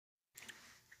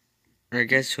Alright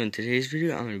guys, so in today's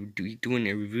video, I'm going to be doing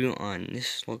a review on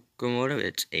this locomotive.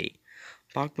 It's a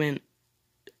Bachmann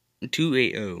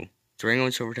 280. It's Wrangler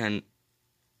and Silvertown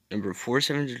number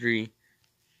 473.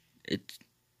 It's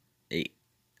a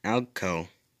Alco,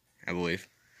 I believe.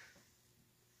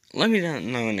 Let me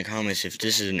know in the comments if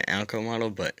this is an Alco model,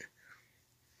 but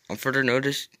on further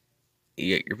notice,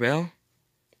 you get your bell,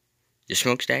 your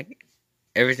smokestack,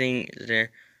 everything is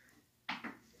there.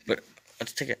 But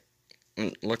let's take a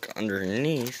look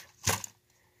underneath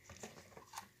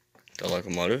the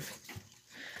locomotive.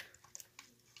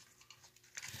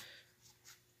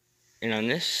 And on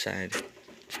this side,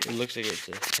 it looks like it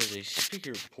has a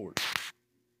speaker port,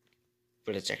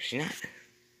 but it's actually not.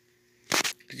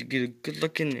 Because you get a good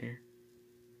look in there,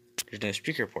 there's no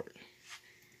speaker port.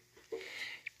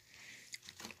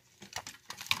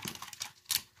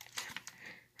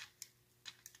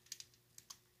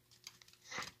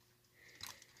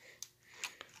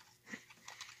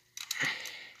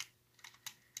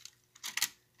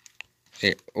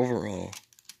 Okay, overall,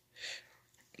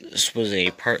 this was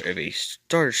a part of a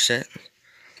starter set,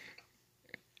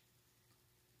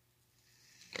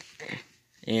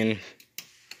 and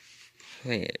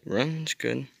it runs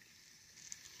good.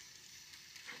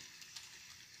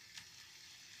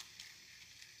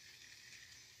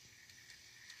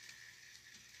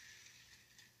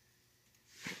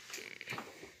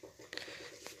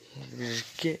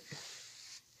 Just get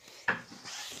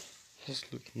this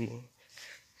looking more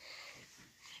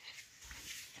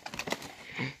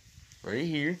right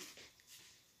here.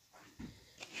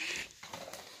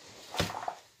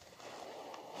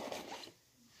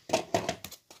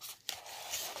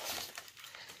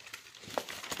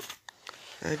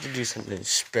 I like to do something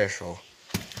special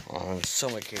on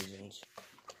some occasions.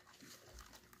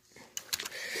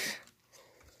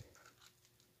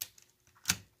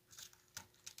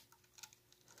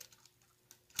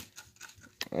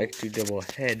 I like to double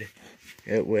head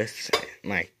it with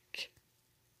my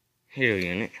hero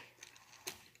unit.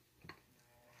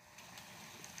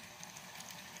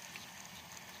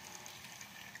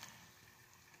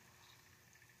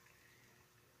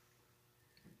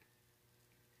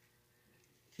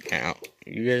 Now,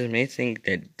 you guys may think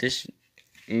that this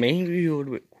may be a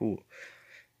little bit cool,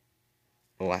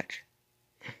 but watch.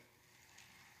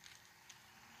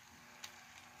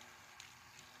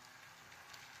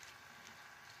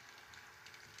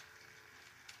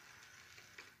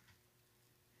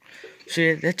 So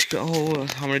yeah, that's all I'm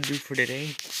gonna do for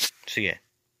today. So yeah,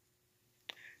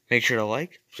 make sure to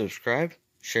like, subscribe,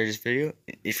 share this video.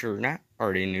 If you're not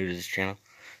already new to this channel,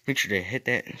 make sure to hit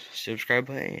that subscribe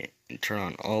button and turn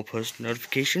on all post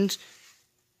notifications.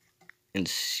 And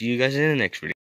see you guys in the next video.